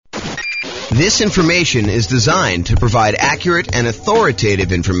This information is designed to provide accurate and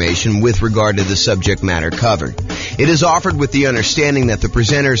authoritative information with regard to the subject matter covered. It is offered with the understanding that the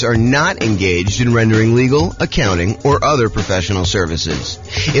presenters are not engaged in rendering legal, accounting, or other professional services.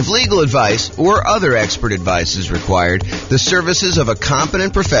 If legal advice or other expert advice is required, the services of a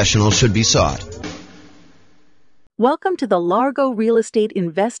competent professional should be sought. Welcome to the Largo Real Estate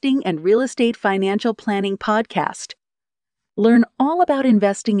Investing and Real Estate Financial Planning Podcast. Learn all about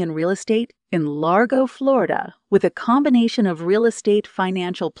investing in real estate in Largo, Florida, with a combination of real estate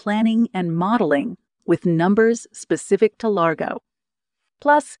financial planning and modeling with numbers specific to Largo.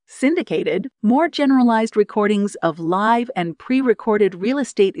 Plus, syndicated, more generalized recordings of live and pre-recorded real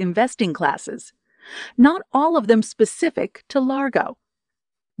estate investing classes, not all of them specific to Largo.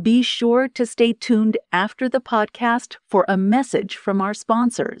 Be sure to stay tuned after the podcast for a message from our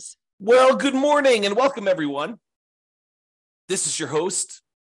sponsors. Well, good morning and welcome, everyone. This is your host,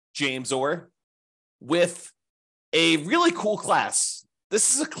 James Orr, with a really cool class.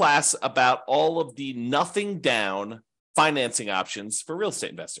 This is a class about all of the nothing down financing options for real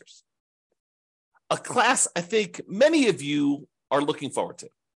estate investors. A class I think many of you are looking forward to.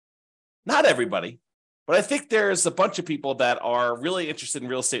 Not everybody, but I think there's a bunch of people that are really interested in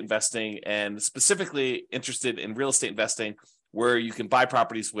real estate investing and specifically interested in real estate investing where you can buy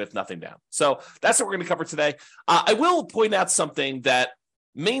properties with nothing down. So that's what we're going to cover today. I will point out something that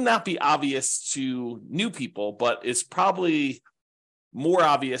may not be obvious to new people, but is probably more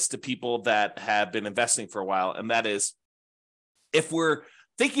obvious to people that have been investing for a while. And that is, if we're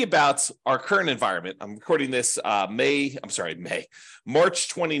thinking about our current environment, I'm recording this March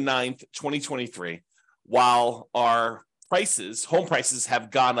 29th, 2023, while our home prices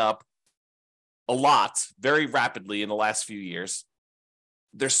have gone up a lot, very rapidly in the last few years.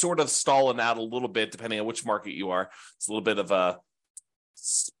 They're sort of stalling out a little bit, depending on which market you are. It's a little bit of a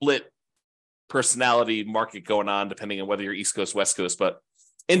split personality market going on, depending on whether you're East Coast, West Coast. But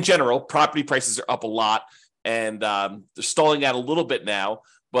in general, property prices are up a lot, and they're stalling out a little bit now.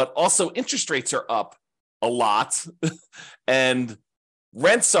 But also interest rates are up a lot, and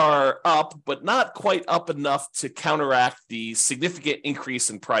rents are up, but not quite up enough to counteract the significant increase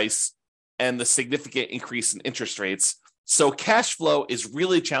in price and the significant increase in interest rates. So cash flow is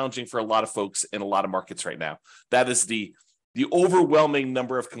really challenging for a lot of folks in a lot of markets right now. That is the overwhelming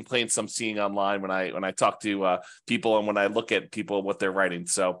number of complaints I'm seeing online when I talk to people and when I look at people, what they're writing.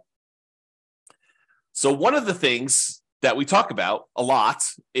 So one of the things that we talk about a lot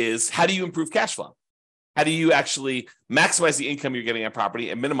is, how do you improve cash flow? How do you actually maximize the income you're getting on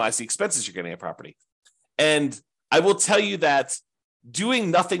property and minimize the expenses you're getting on property? And I will tell you that doing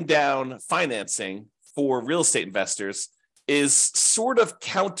nothing down financing for real estate investors is sort of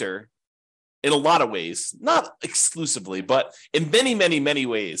counter in a lot of ways, not exclusively, but in many, many, many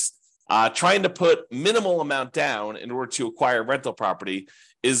ways. Trying to put minimal amount down in order to acquire rental property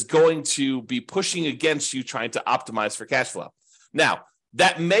is going to be pushing against you trying to optimize for cash flow. Now,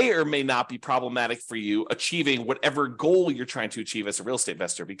 that may or may not be problematic for you achieving whatever goal you're trying to achieve as a real estate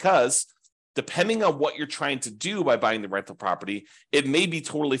investor, because depending on what you're trying to do by buying the rental property, it may be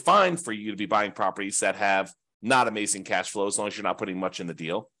totally fine for you to be buying properties that have not amazing cash flow, as long as you're not putting much in the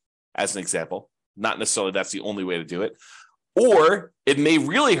deal, as an example. Not necessarily that's the only way to do it. Or it may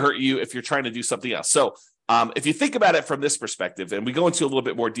really hurt you if you're trying to do something else. So if you think about it from this perspective, and we go into a little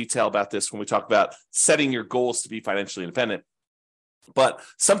bit more detail about this when we talk about setting your goals to be financially independent, but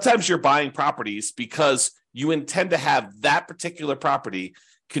sometimes you're buying properties because you intend to have that particular property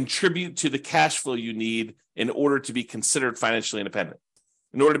contribute to the cash flow you need in order to be considered financially independent.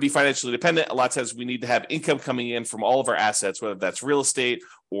 In order to be financially independent, a lot of times we need to have income coming in from all of our assets, whether that's real estate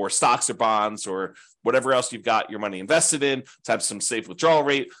or stocks or bonds or whatever else you've got your money invested in, to have some safe withdrawal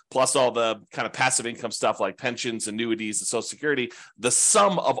rate, plus all the kind of passive income stuff like pensions, annuities, and Social Security. The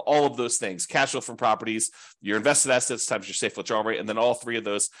sum of all of those things, cash flow from properties, your invested assets times your safe withdrawal rate, and then all three of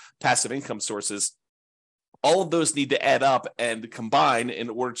those passive income sources, all of those need to add up and combine in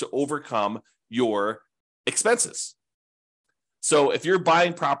order to overcome your expenses. So if you're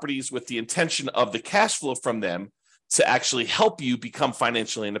buying properties with the intention of the cash flow from them to actually help you become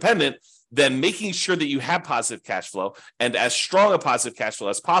financially independent, then making sure that you have positive cash flow and as strong a positive cash flow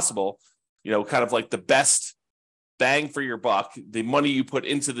as possible, kind of like the best bang for your buck, the money you put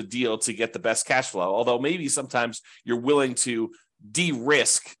into the deal to get the best cash flow. Although maybe sometimes you're willing to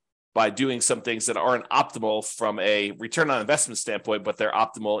de-risk by doing some things that aren't optimal from a return on investment standpoint, but they're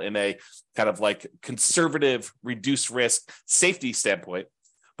optimal in a kind of like conservative, reduced risk safety standpoint.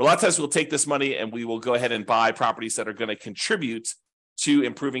 But a lot of times we'll take this money and we will go ahead and buy properties that are going to contribute to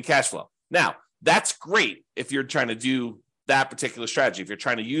improving cash flow. Now, that's great if you're trying to do that particular strategy, if you're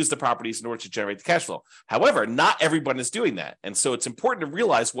trying to use the properties in order to generate the cash flow. However, not everyone is doing that. And so it's important to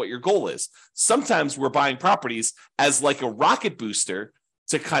realize what your goal is. Sometimes we're buying properties as like a rocket booster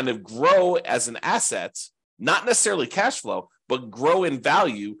to kind of grow as an asset, not necessarily cash flow, but grow in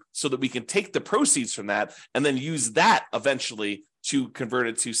value so that we can take the proceeds from that and then use that eventually to convert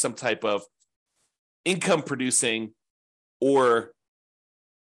it to some type of income producing or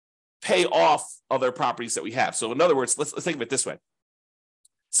pay off other properties that we have. So in other words, let's think of it this way.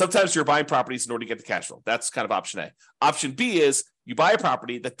 Sometimes you're buying properties in order to get the cash flow. That's kind of option A. Option B is you buy a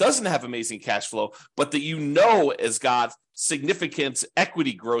property that doesn't have amazing cash flow, but that you know has got significant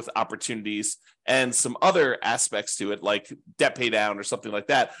equity growth opportunities and some other aspects to it, like debt pay down or something like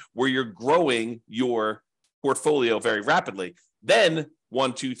that, where you're growing your portfolio very rapidly. Then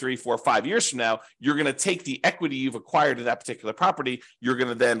 1, 2, 3, 4, 5 years from now, you're going to take the equity you've acquired in that particular property. You're going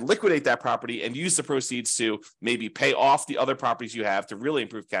to then liquidate that property and use the proceeds to maybe pay off the other properties you have to really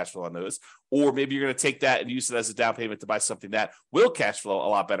improve cash flow on those. Or maybe you're going to take that and use it as a down payment to buy something that will cash flow a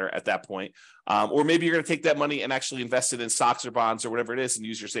lot better at that point. Or maybe you're going to take that money and actually invest it in stocks or bonds or whatever it is and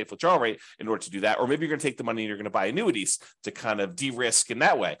use your safe withdrawal rate in order to do that. Or maybe you're going to take the money and you're going to buy annuities to kind of de-risk in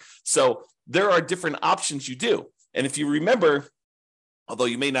that way. So there are different options you do. And if you remember, although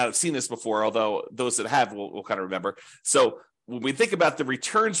you may not have seen this before, although those that have will kind of remember. So when we think about the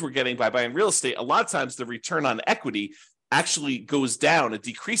returns we're getting by buying real estate, a lot of times the return on equity actually goes down. It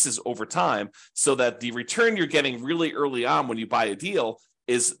decreases over time so that the return you're getting really early on when you buy a deal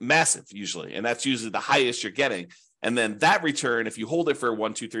is massive usually. And that's usually the highest you're getting. And then that return, if you hold it for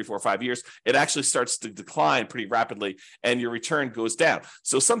 1, 2, 3, 4, 5 years, it actually starts to decline pretty rapidly and your return goes down.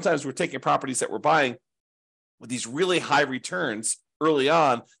 So sometimes we're taking properties that we're buying with these really high returns early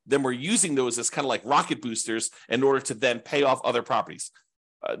on, then we're using those as kind of like rocket boosters in order to then pay off other properties.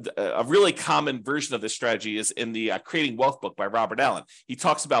 A really common version of this strategy is in the Creating Wealth book by Robert Allen. He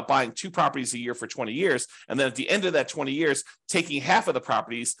talks about buying 2 properties a year for 20 years, and then at the end of that 20 years, taking half of the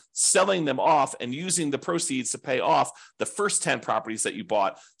properties, selling them off, and using the proceeds to pay off the first 10 properties that you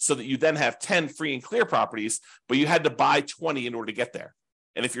bought so that you then have 10 free and clear properties, but you had to buy 20 in order to get there.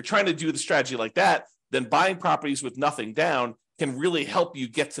 And if you're trying to do the strategy like that, then buying properties with nothing down can really help you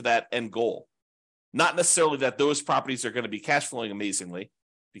get to that end goal. Not necessarily that those properties are going to be cash flowing amazingly,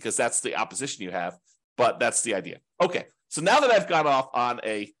 because that's the opposition you have, but that's the idea. Okay, so now that I've gone off on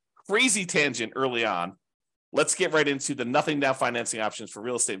a crazy tangent early on, let's get right into the nothing down financing options for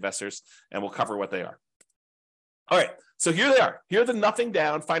real estate investors, and we'll cover what they are. All right, so here they are. Here are the nothing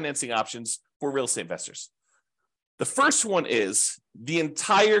down financing options for real estate investors. The first one is the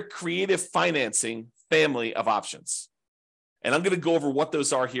entire creative financing family of options. And I'm going to go over what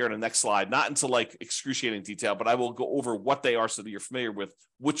those are here in the next slide, not into like excruciating detail, but I will go over what they are so that you're familiar with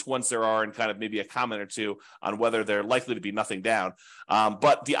which ones there are and kind of maybe a comment or two on whether they're likely to be nothing down.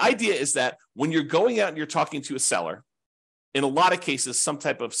 But the idea is that when you're going out and you're talking to a seller, in a lot of cases, some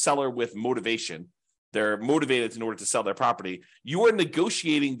type of seller with motivation, they're motivated in order to sell their property, you are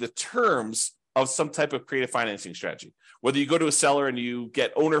negotiating the terms of some type of creative financing strategy. Whether you go to a seller and you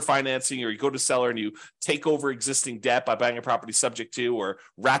get owner financing, or you go to a seller and you take over existing debt by buying a property subject to or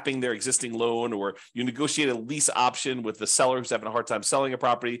wrapping their existing loan, or you negotiate a lease option with the seller who's having a hard time selling a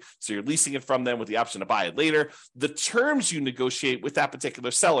property, so you're leasing it from them with the option to buy it later. The terms you negotiate with that particular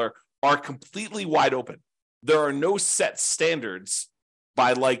seller are completely wide open. There are no set standards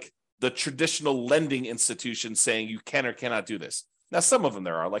by like the traditional lending institution saying you can or cannot do this. Now, some of them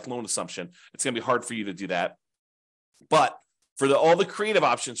there are, like loan assumption. It's going to be hard for you to do that. But for all the creative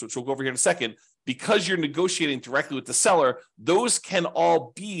options, which we'll go over here in a second, because you're negotiating directly with the seller, those can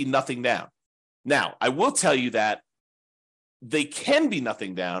all be nothing down. Now, I will tell you that they can be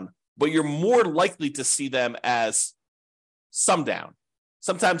nothing down, but you're more likely to see them as some down.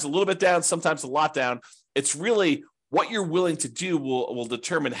 Sometimes a little bit down, sometimes a lot down. It's really what you're willing to do will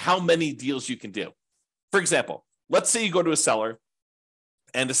determine how many deals you can do. For example, let's say you go to a seller,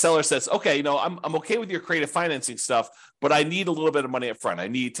 and the seller says, okay, I'm okay with your creative financing stuff, but I need a little bit of money up front. I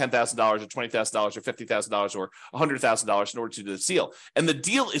need $10,000 or $20,000 or $50,000 or $100,000 in order to do this deal. And the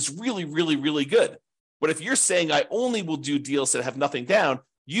deal is really, really, really good. But if you're saying I only will do deals that have nothing down,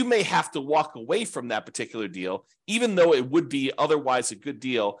 you may have to walk away from that particular deal, even though it would be otherwise a good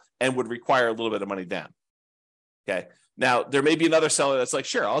deal and would require a little bit of money down. Okay. Now, there may be another seller that's like,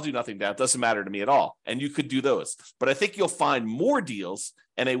 sure, I'll do nothing down. It doesn't matter to me at all. And you could do those. But I think you'll find more deals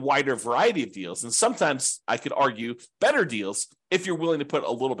and a wider variety of deals. And sometimes I could argue better deals if you're willing to put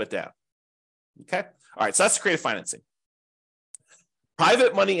a little bit down. Okay. All right. So that's creative financing.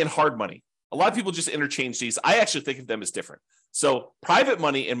 Private money and hard money. A lot of people just interchange these. I actually think of them as different. So private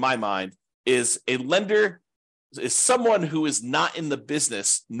money, in my mind, is a lender is someone who is not in the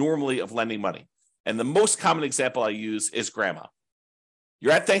business normally of lending money. And the most common example I use is grandma.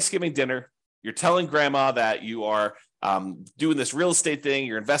 You're at Thanksgiving dinner. You're telling grandma that you are doing this real estate thing.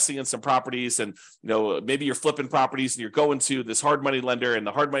 You're investing in some properties, and maybe you're flipping properties, and you're going to this hard money lender, and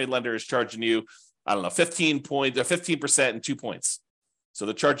the hard money lender is charging you, 15% and 2 points. So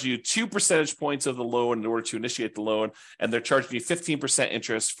they're charging you 2 percentage points of the loan in order to initiate the loan, and they're charging you 15%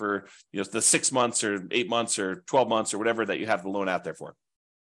 interest for the 6 months or 8 months or 12 months or whatever that you have the loan out there for.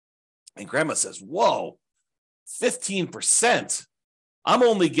 And grandma says, "Whoa, 15%. I'm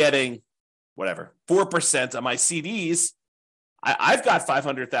only getting 4% on my CDs. I've got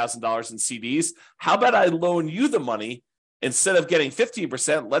 $500,000 in CDs. How about I loan you the money instead of getting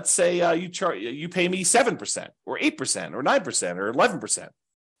 15%? Let's say you pay me 7% or 8% or 9% or 11%."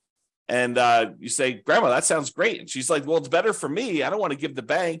 And you say, "Grandma, that sounds great." And she's like, "Well, it's better for me. I don't want to give the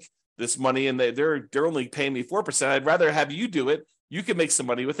bank this money, and they're only paying me 4%. I'd rather have you do it. You can make some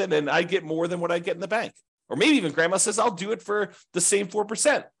money with it, and I get more than what I get in the bank." Or maybe even grandma says, "I'll do it for the same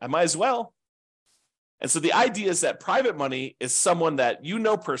 4%. I might as well." And so the idea is that private money is someone that you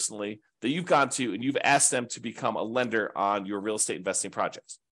know personally, that you've gone to, and you've asked them to become a lender on your real estate investing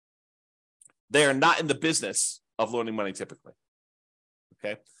projects. They are not in the business of loaning money typically.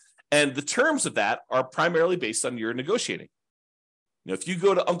 Okay. And the terms of that are primarily based on your negotiating. If you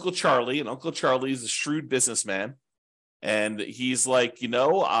go to Uncle Charlie, and Uncle Charlie is a shrewd businessman, and he's like,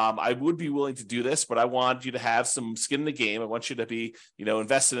 I would be willing to do this, but I want you to have some skin in the game. I want you to be,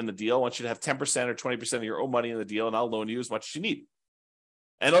 invested in the deal. I want you to have 10% or 20% of your own money in the deal, and I'll loan you as much as you need.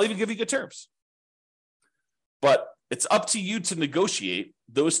 And I'll even give you good terms. But it's up to you to negotiate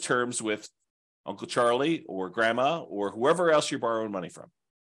those terms with Uncle Charlie or grandma or whoever else you're borrowing money from.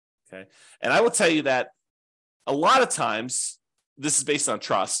 Okay. And I will tell you that a lot of times this is based on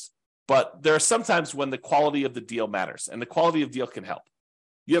trust. But there are some times when the quality of the deal matters, and the quality of deal can help.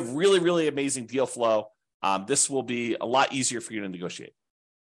 You have really, really amazing deal flow. This will be a lot easier for you to negotiate.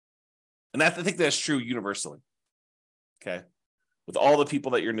 And I think that's true universally, okay, with all the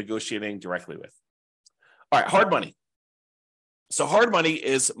people that you're negotiating directly with. All right, hard money. So hard money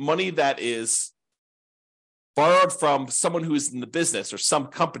is money that is borrowed from someone who is in the business, or some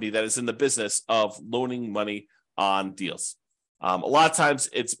company that is in the business of loaning money on deals. A lot of times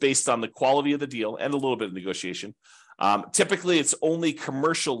it's based on the quality of the deal and a little bit of negotiation. Typically, it's only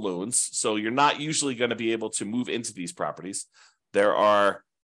commercial loans, so you're not usually going to be able to move into these properties. There are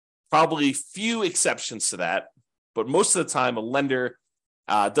probably few exceptions to that, but most of the time, a lender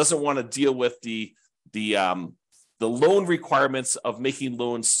doesn't want to deal with the loan requirements of making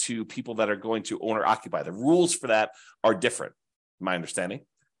loans to people that are going to own or occupy. The rules for that are different, my understanding,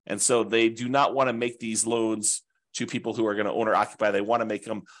 and so they do not want to make these loans to people who are going to own or occupy. They want to make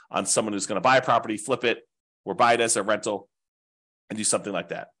them on someone who's going to buy a property, flip it, or buy it as a rental and do something like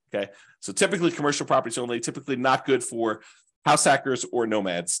that. Okay. So typically commercial properties only, typically not good for house hackers or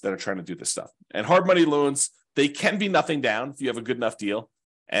nomads that are trying to do this stuff. And hard money loans, they can be nothing down if you have a good enough deal,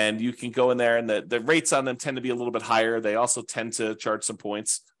 and you can go in there, and the rates on them tend to be a little bit higher. They also tend to charge some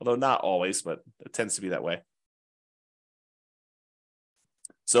points, although not always, but it tends to be that way.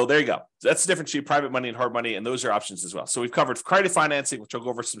 So there you go. That's the difference between private money and hard money, and those are options as well. So we've covered credit financing, which I'll go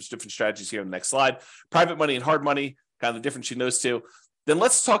over some different strategies here in the next slide. Private money and hard money, kind of the difference between those two. Then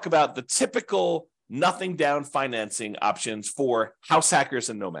let's talk about the typical nothing down financing options for house hackers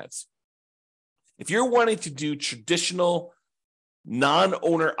and nomads. If you're wanting to do traditional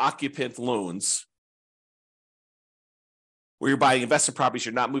non-owner occupant loans, where you're buying investment properties,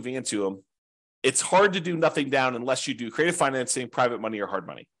 you're not moving into them, it's hard to do nothing down unless you do creative financing, private money, or hard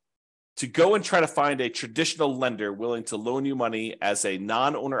money. To go and try to find a traditional lender willing to loan you money as a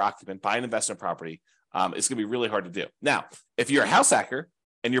non-owner occupant, buy an investment property, is going to be really hard to do. Now, if you're a house hacker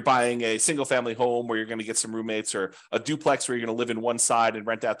and you're buying a single family home where you're going to get some roommates, or a duplex where you're going to live in one side and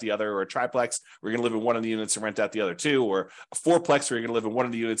rent out the other, or a triplex where you're going to live in one of the units and rent out the other two, or a fourplex where you're going to live in one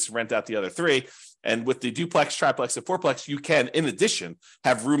of the units and rent out the other three. And with the duplex, triplex, and fourplex, you can, in addition,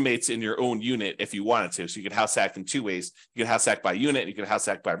 have roommates in your own unit if you wanted to. So you can house hack in two ways. You can house hack by unit, and you can house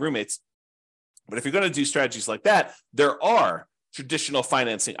hack by roommates. But if you're going to do strategies like that, there are traditional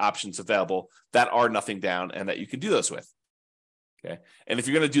financing options available that are nothing down and that you can do those with. Okay. And if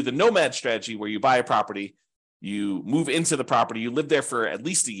you're going to do the nomad strategy, where you buy a property, you move into the property, you live there for at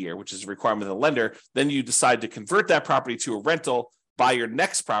least a year, which is a requirement of the lender, then you decide to convert that property to a rental, buy your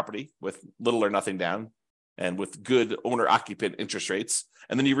next property with little or nothing down and with good owner-occupant interest rates.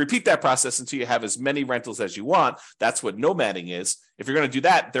 And then you repeat that process until you have as many rentals as you want. That's what nomading is. If you're going to do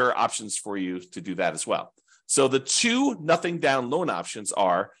that, there are options for you to do that as well. So the two nothing down loan options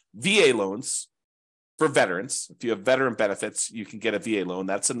are VA loans for veterans. If you have veteran benefits, you can get a VA loan.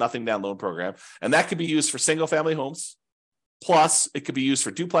 That's a nothing down loan program. And that could be used for single family homes. Plus, it could be used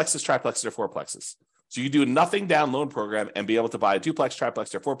for duplexes, triplexes, or fourplexes. So you do a nothing down loan program and be able to buy a duplex,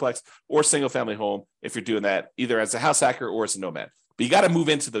 triplex, or fourplex, or single family home if you're doing that either as a house hacker or as a nomad. But you got to move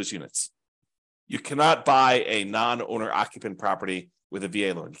into those units. You cannot buy a non-owner occupant property with a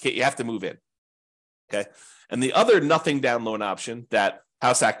VA loan. You have to move in. Okay. And the other nothing down loan option that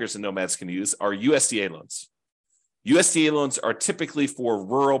house hackers and nomads can use are USDA loans. USDA loans are typically for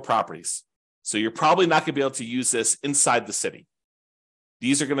rural properties. So you're probably not going to be able to use this inside the city.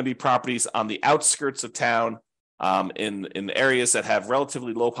 These are going to be properties on the outskirts of town, in areas that have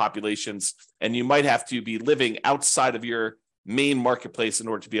relatively low populations, and you might have to be living outside of your main marketplace in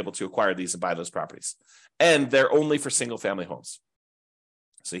order to be able to acquire these and buy those properties. And they're only for single family homes.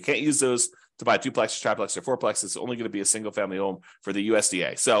 So you can't use those to buy duplex, triplex, or fourplex. It's only going to be a single family home for the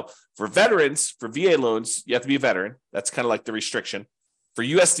USDA. So for veterans, for VA loans, you have to be a veteran. That's kind of like the restriction. For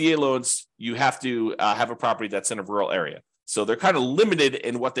USDA loans, you have to have a property that's in a rural area. So they're kind of limited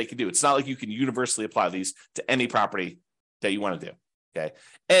in what they can do. It's not like you can universally apply these to any property that you want to do. Okay.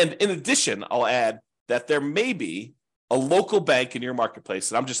 And in addition, I'll add that there may be a local bank in your marketplace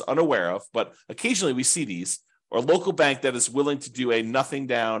that I'm just unaware of, but occasionally we see these, or a local bank that is willing to do a nothing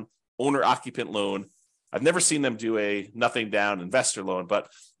down owner occupant loan. I've never seen them do a nothing down investor loan,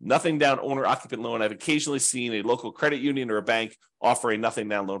 but nothing down owner occupant loan. I've occasionally seen a local credit union or a bank offer a nothing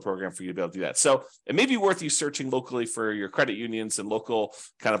down loan program for you to be able to do that. So it may be worth you searching locally for your credit unions and local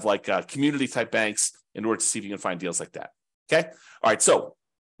kind of like community type banks in order to see if you can find deals like that. Okay. All right. So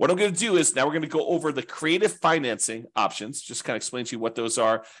what I'm going to do is now we're going to go over the creative financing options, just kind of explain to you what those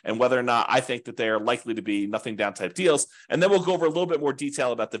are and whether or not I think that they are likely to be nothing down type deals. And then we'll go over a little bit more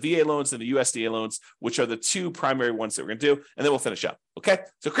detail about the VA loans and the USDA loans, which are the two primary ones that we're going to do. And then we'll finish up. Okay.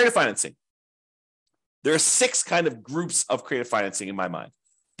 So creative financing. There are 6 kind of groups of creative financing in my mind.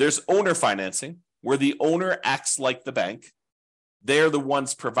 There's owner financing, where the owner acts like the bank. They're the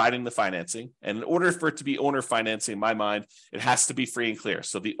ones providing the financing. And in order for it to be owner financing, in my mind, it has to be free and clear.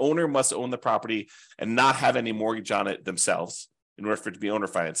 So the owner must own the property and not have any mortgage on it themselves in order for it to be owner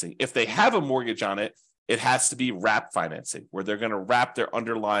financing. If they have a mortgage on it, it has to be wrap financing, where they're going to wrap their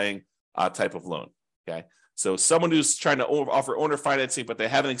underlying type of loan. Okay. So someone who's trying to offer owner financing, but they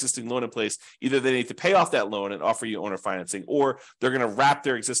have an existing loan in place, either they need to pay off that loan and offer you owner financing, or they're going to wrap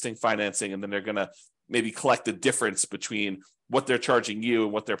their existing financing and then they're going to maybe collect the difference between what they're charging you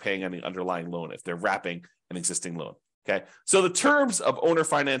and what they're paying on the underlying loan if they're wrapping an existing loan. Okay. So the terms of owner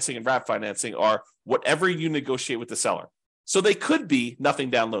financing and wrap financing are whatever you negotiate with the seller. So they could be nothing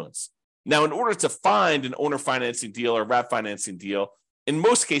down loans. Now, in order to find an owner financing deal or wrap financing deal, in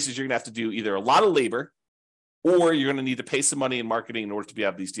most cases, you're going to have to do either a lot of labor or you're going to need to pay some money in marketing in order to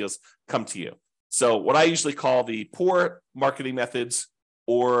have these deals come to you. So what I usually call the poor marketing methods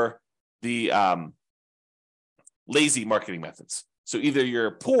or the lazy marketing methods. So either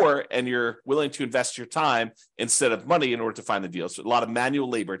you're poor and you're willing to invest your time instead of money in order to find the deals. So a lot of manual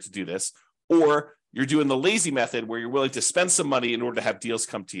labor to do this, or you're doing the lazy method where you're willing to spend some money in order to have deals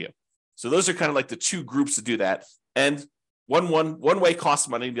come to you. So those are kind of like the 2 groups to do that. And one way costs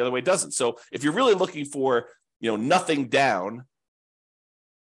money and the other way doesn't. So if you're really looking for, nothing down,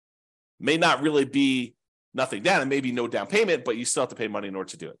 may not really be nothing down. It may be no down payment, but you still have to pay money in order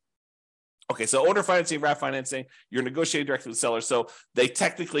to do it. Okay, so owner financing, wrap financing, you're negotiating directly with the seller. So they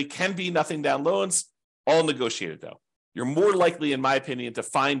technically can be nothing down loans, all negotiated though. You're more likely, in my opinion, to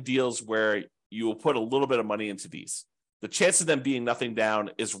find deals where you will put a little bit of money into these. The chance of them being nothing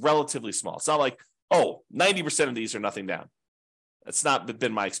down is relatively small. It's not like, 90% of these are nothing down. That's not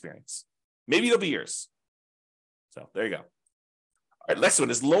been my experience. Maybe it'll be yours. So there you go. All right, next one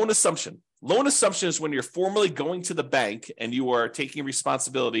is loan assumption. Loan assumption is when you're formally going to the bank and you are taking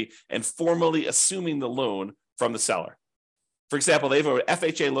responsibility and formally assuming the loan from the seller. For example, they have an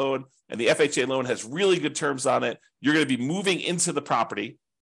FHA loan and the FHA loan has really good terms on it. You're going to be moving into the property.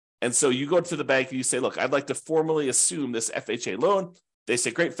 And so you go to the bank and you say, look, I'd like to formally assume this FHA loan. They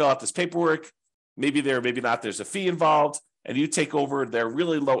say, great, fill out this paperwork. Maybe there, maybe not. There's a fee involved. And you take over their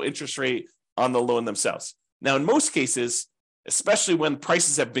really low interest rate on the loan themselves. Now, in most cases, especially when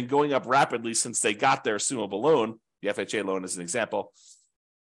prices have been going up rapidly since they got their assumable loan, the FHA loan as an example,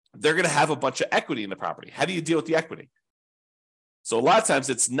 they're going to have a bunch of equity in the property. How do you deal with the equity? So a lot of times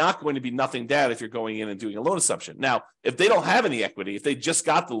it's not going to be nothing down if you're going in and doing a loan assumption. Now, if they don't have any equity, if they just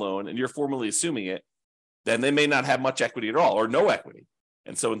got the loan and you're formally assuming it, then they may not have much equity at all or no equity.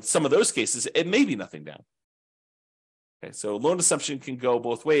 And so in some of those cases, it may be nothing down. Okay, so loan assumption can go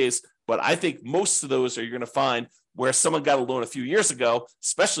both ways, but I think most of those are you're going to find where someone got a loan a few years ago,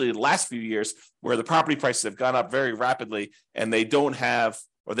 especially the last few years, where the property prices have gone up very rapidly and they don't have,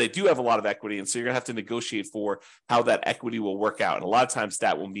 or they do have a lot of equity. And so you're going to have to negotiate for how that equity will work out. And a lot of times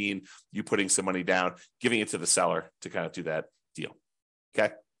that will mean you putting some money down, giving it to the seller to kind of do that deal.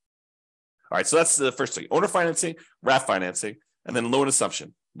 Okay. All right. So that's the first thing: owner financing, RAF financing, and then loan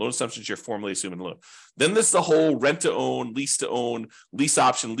assumption. Loan assumption is you're formally assuming the loan. Then there's the whole rent to own, lease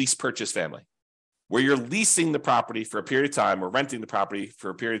option, lease purchase family, where you're leasing the property for a period of time or renting the property for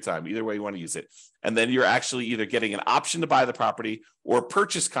a period of time, either way you want to use it. And then you're actually either getting an option to buy the property or a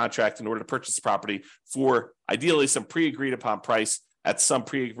purchase contract in order to purchase the property for ideally some pre-agreed upon price at some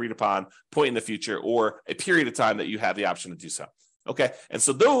pre-agreed upon point in the future, or a period of time that you have the option to do so. Okay. And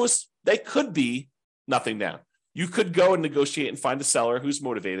so those, they could be nothing down. You could go and negotiate and find a seller who's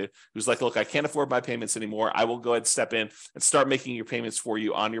motivated, who's like, look, I can't afford my payments anymore. I will go ahead and step in and start making your payments for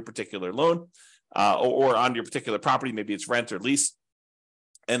you on your particular loan. Or on your particular property, maybe it's rent or lease.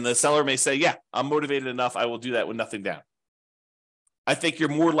 And the seller may say, yeah, I'm motivated enough. I will do that with nothing down. I think you're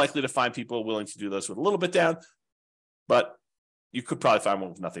more likely to find people willing to do those with a little bit down, but you could probably find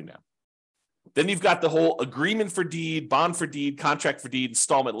one with nothing down. Then you've got the whole agreement for deed, bond for deed, contract for deed,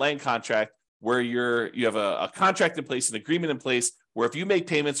 installment land contract, where you have a contract in place, an agreement in place, where if you make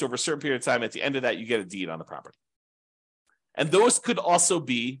payments over a certain period of time, at the end of that, you get a deed on the property. And those could also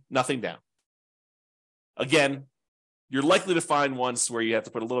be nothing down. Again, you're likely to find ones where you have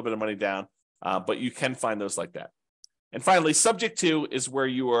to put a little bit of money down, but you can find those like that. And finally, subject to is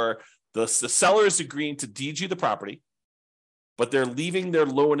where the seller is agreeing to deed you the property, but they're leaving their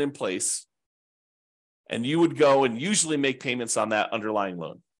loan in place, and you would go and usually make payments on that underlying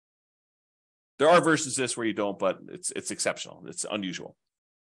loan. There are versions of this where you don't, but it's exceptional. It's unusual.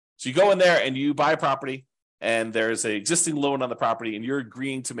 So you go in there and you buy a property, and there's an existing loan on the property, and you're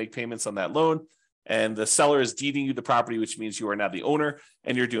agreeing to make payments on that loan. And the seller is deeding you the property, which means you are now the owner,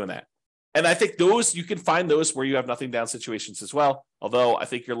 and you're doing that. And I think those, you can find those where you have nothing down situations as well. Although I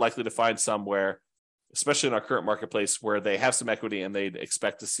think you're likely to find some where, especially in our current marketplace, where they have some equity and they'd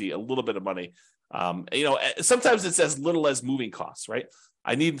expect to see a little bit of money. Sometimes it's as little as moving costs, right?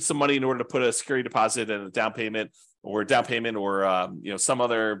 I need some money in order to put a security deposit and a down payment or some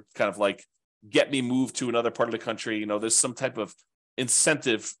other kind of like get me moved to another part of the country. There's some type of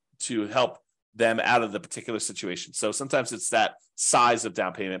incentive to help them out of the particular situation. So sometimes it's that size of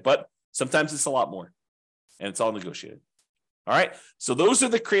down payment, but sometimes it's a lot more, and it's all negotiated. All right. So those are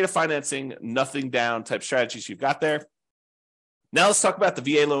the creative financing, nothing down type strategies you've got there. Now let's talk about the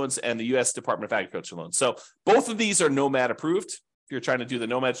VA loans and the U.S. Department of Agriculture loans. So both of these are Nomad approved. If you're trying to do the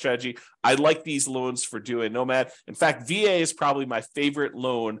Nomad strategy, I like these loans for doing Nomad. In fact, VA is probably my favorite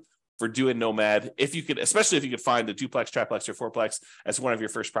loan for doing Nomad, especially if you could find the duplex, triplex, or fourplex as one of your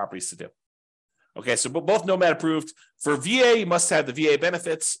first properties to do. Okay, so both Nomad approved. For VA, you must have the VA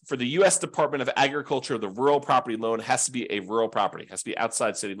benefits. For the U.S. Department of Agriculture, the rural property loan has to be a rural property, has to be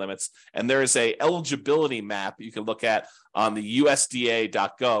outside city limits. And there is a eligibility map you can look at on the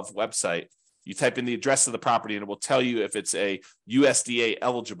USDA.gov website. You type in the address of the property, and it will tell you if it's a USDA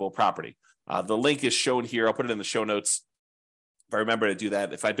eligible property. The link is shown here. I'll put it in the show notes if I remember to do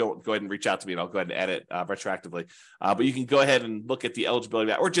that. If I don't, go ahead and reach out to me, and I'll go ahead and add it retroactively. But you can go ahead and look at the eligibility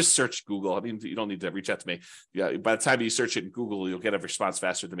map, or just search Google. I mean, you don't need to reach out to me. Yeah, by the time you search it in Google, you'll get a response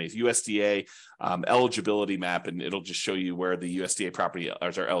faster than me. It's USDA eligibility map, and it'll just show you where the USDA property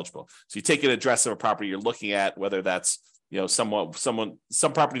are eligible. So you take an address of a property you're looking at, whether that's some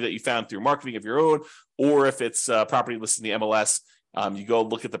property that you found through marketing of your own, or if it's property listed in the MLS. You go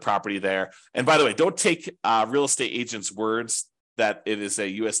look at the property there. And by the way, don't take real estate agents' words that it is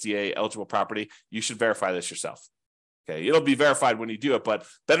a USDA eligible property. You should verify this yourself. Okay, it'll be verified when you do it, but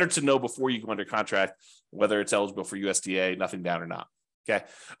better to know before you go under contract whether it's eligible for USDA, nothing down or not. Okay,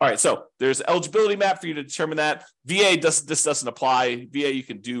 all right. So there's eligibility map for you to determine that. This doesn't apply. VA, you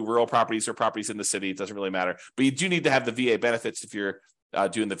can do rural properties or properties in the city. It doesn't really matter, but you do need to have the VA benefits if you're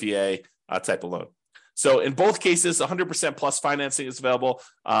doing the VA type of loan. So in both cases, 100% plus financing is available.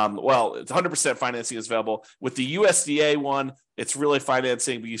 It's 100% financing is available. With the USDA one, it's really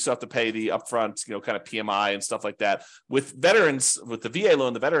financing, but you still have to pay the upfront, kind of PMI and stuff like that. With veterans, with the VA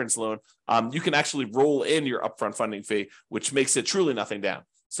loan, the veterans loan, you can actually roll in your upfront funding fee, which makes it truly nothing down.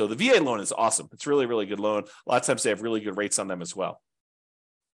 So the VA loan is awesome. It's really, really good loan. A lot of times they have really good rates on them as well.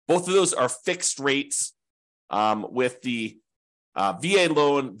 Both of those are fixed rates. With the VA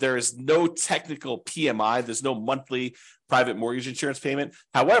loan, there is no technical PMI. There's no monthly private mortgage insurance payment.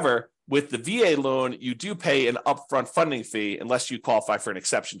 However, With the VA loan, you do pay an upfront funding fee unless you qualify for an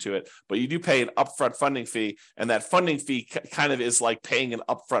exception to it, but you do pay an upfront funding fee, and that funding fee kind of is like paying an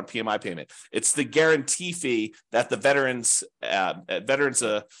upfront PMI payment. It's the guarantee fee that the Veterans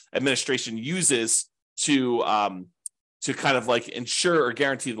Administration uses to kind of like insure or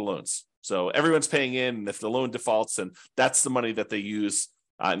guarantee the loans. So everyone's paying in, and if the loan defaults, and that's the money that they use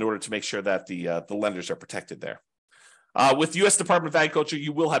in order to make sure that the lenders are protected there. With U.S. Department of Agriculture,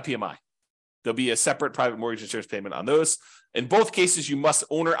 you will have PMI. There'll be a separate private mortgage insurance payment on those. In both cases, you must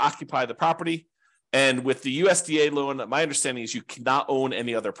own or occupy the property. And with the USDA loan, my understanding is you cannot own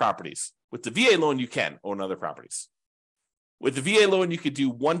any other properties. With the VA loan, you can own other properties. With the VA loan, you could do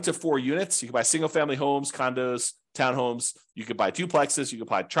 1 to 4 units. You can buy single-family homes, condos, townhomes. You could buy duplexes. You could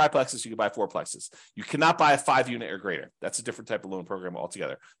buy triplexes. You could buy fourplexes. You cannot buy a 5-unit or greater. That's a different type of loan program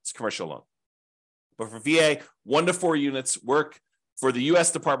altogether. It's a commercial loan. But for VA, 1 to 4 units work. For the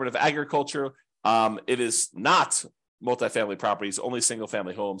U.S. Department of Agriculture, it is not multifamily properties, only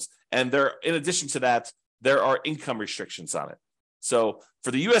single-family homes. And in addition to that, there are income restrictions on it. So for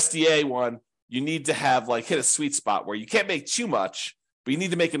the USDA one, you need to have hit a sweet spot where you can't make too much, but you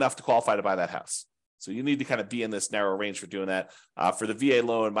need to make enough to qualify to buy that house. So you need to kind of be in this narrow range for doing that. For the VA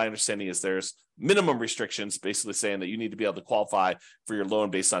loan, my understanding is there's minimum restrictions, basically saying that you need to be able to qualify for your loan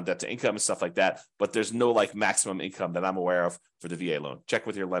based on debt to income and stuff like that. But there's no maximum income that I'm aware of for the VA loan. Check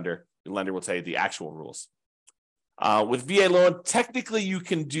with your lender. Your lender will tell you the actual rules. With VA loan, technically you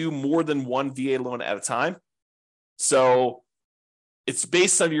can do more than one VA loan at a time. So it's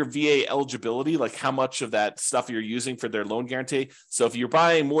based on your VA eligibility, like how much of that stuff you're using for their loan guarantee. So if you're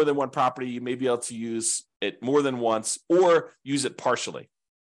buying more than one property, you may be able to use it more than once or use it partially.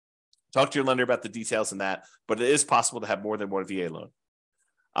 Talk to your lender about the details in that, but it is possible to have more than one VA loan.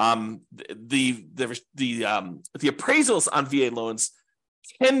 The appraisals on VA loans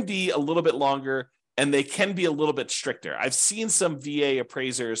can be a little bit longer, and they can be a little bit stricter. I've seen some VA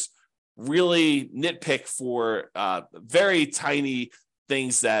appraisers really nitpick for very tiny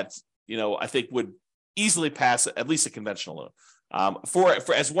things that I think would easily pass at least a conventional loan.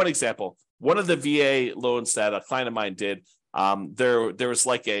 For as one example, one of the VA loans that a client of mine did, there was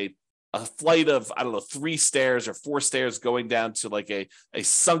a flight of 3 stairs or 4 stairs going down to a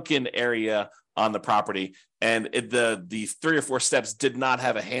sunken area on the property, and the 3 or 4 steps did not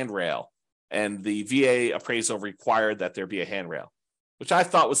have a handrail, and the VA appraisal required that there be a handrail, which I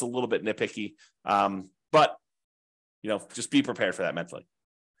thought was a little bit nitpicky, but just be prepared for that mentally.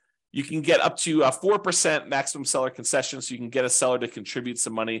 You can get up to 4% maximum seller concession, so you can get a seller to contribute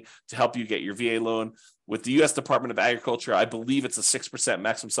some money to help you get your VA loan. With the U.S. Department of Agriculture, I believe it's a 6%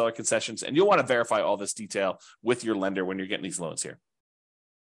 maximum seller concessions, and you'll want to verify all this detail with your lender when you're getting these loans here.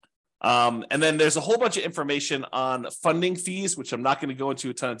 And then there's a whole bunch of information on funding fees, which I'm not going to go into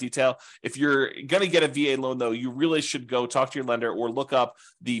a ton of detail. If you're going to get a VA loan, though, you really should go talk to your lender or look up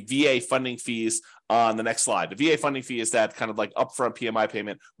the VA funding fees on the next slide. The VA funding fee is that kind of upfront PMI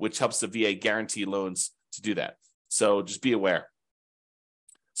payment, which helps the VA guarantee loans to do that. So just be aware.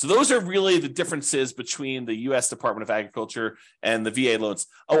 So those are really the differences between the U.S. Department of Agriculture and the VA loans.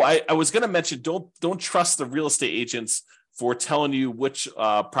 Oh, I was going to mention, don't trust the real estate agents for telling you which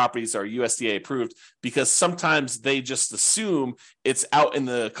properties are USDA approved, because sometimes they just assume it's out in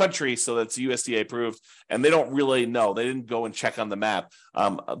the country, so that's USDA approved, and they don't really know. They didn't go and check on the map.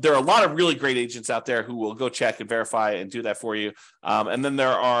 There are a lot of really great agents out there who will go check and verify and do that for you. And then there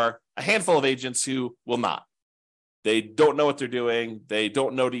are a handful of agents who will not. They don't know what they're doing. They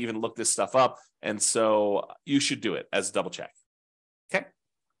don't know to even look this stuff up. And so you should do it as a double check. Okay.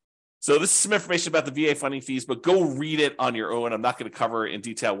 So this is some information about the VA funding fees, but go read it on your own. I'm not going to cover in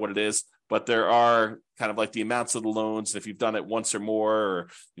detail what it is, but there are kind of the amounts of the loans, if you've done it once or more, or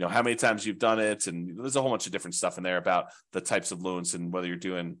how many times you've done it. And there's a whole bunch of different stuff in there about the types of loans and whether you're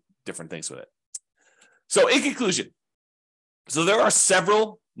doing different things with it. So in conclusion, there are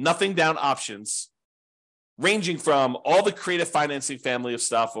several nothing down options, ranging from all the creative financing family of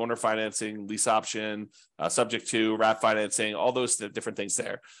stuff, owner financing, lease option, subject to, wrap financing, all those different things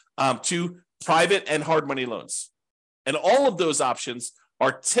there, to private and hard money loans. And all of those options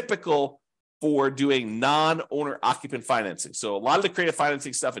are typical for doing non-owner occupant financing. So a lot of the creative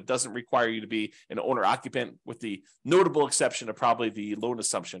financing stuff, it doesn't require you to be an owner occupant, with the notable exception of probably the loan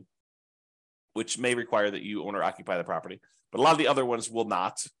assumption, which may require that you owner occupy the property. But a lot of the other ones will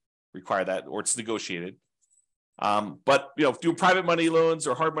not require that, or it's negotiated. But doing private money loans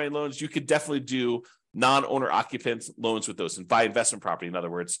or hard money loans, you could definitely do non-owner occupant loans with those and buy investment property. In other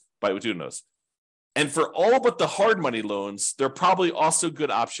words, by doing those. And for all but the hard money loans, they're probably also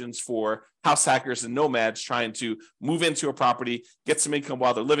good options for house hackers and nomads trying to move into a property, get some income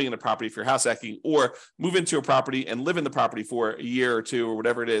while they're living in the property if you're house hacking, or move into a property and live in the property for a year or two or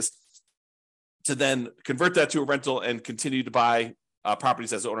whatever it is, to then convert that to a rental and continue to buy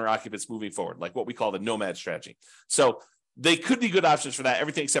properties as owner occupants moving forward, like what we call the nomad strategy. So they could be good options for that,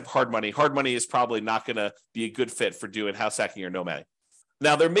 everything except hard money. Hard money is probably not going to be a good fit for doing house hacking or nomading.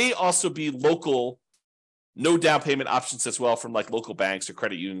 Now, there may also be local no down payment options as well from like local banks or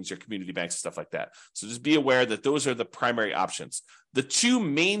credit unions or community banks and stuff like that. So just be aware that those are the primary options. The two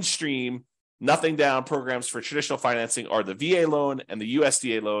mainstream nothing down programs for traditional financing are the VA loan and the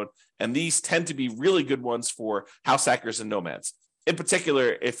USDA loan. And these tend to be really good ones for house hackers and nomads. In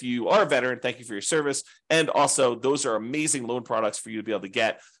particular, if you are a veteran, thank you for your service. And also, those are amazing loan products for you to be able to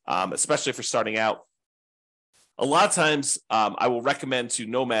get, especially for starting out. A lot of times, I will recommend to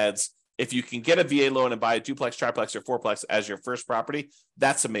nomads, if you can get a VA loan and buy a duplex, triplex, or fourplex as your first property,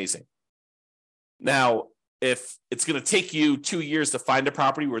 that's amazing. Now, if it's going to take you 2 years to find a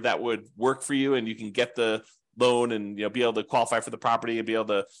property where that would work for you and you can get the loan and be able to qualify for the property and be able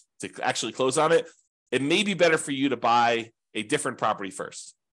to actually close on it, it may be better for you to buy a different property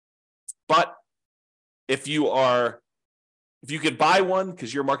first. But if you could buy one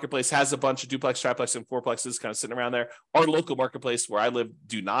because your marketplace has a bunch of duplex, triplex, and fourplexes kind of sitting around there, our local marketplace where I live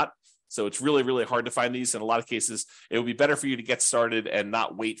do not. So it's really, really hard to find these. In a lot of cases, it would be better for you to get started and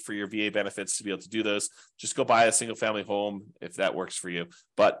not wait for your VA benefits to be able to do those. Just go buy a single family home if that works for you.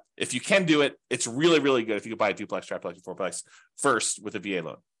 But if you can do it, it's really, really good if you can buy a duplex, triplex, and fourplex first with a VA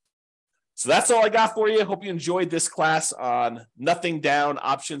loan. So that's all I got for you. Hope you enjoyed this class on nothing down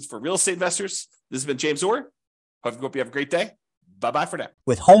options for real estate investors. This has been James Orr. Hope you have a great day. Bye-bye for now.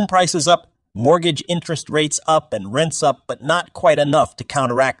 With home prices up, mortgage interest rates up, and rents up, but not quite enough to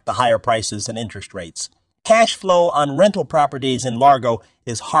counteract the higher prices and interest rates, cash flow on rental properties in Largo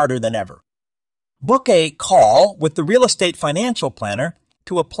is harder than ever. Book a call with the Real Estate Financial Planner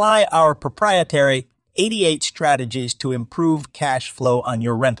to apply our proprietary 88 strategies to improve cash flow on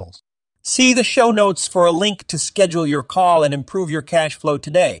your rentals. See the show notes for a link to schedule your call and improve your cash flow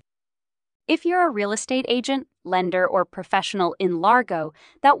today. If you're a real estate agent, lender, or professional in Largo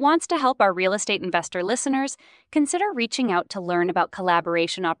that wants to help our real estate investor listeners, consider reaching out to learn about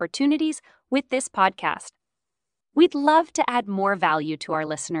collaboration opportunities with this podcast. We'd love to add more value to our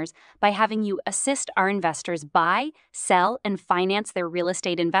listeners by having you assist our investors buy, sell, and finance their real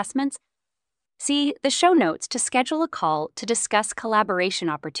estate investments. See the show notes to schedule a call to discuss collaboration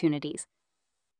opportunities.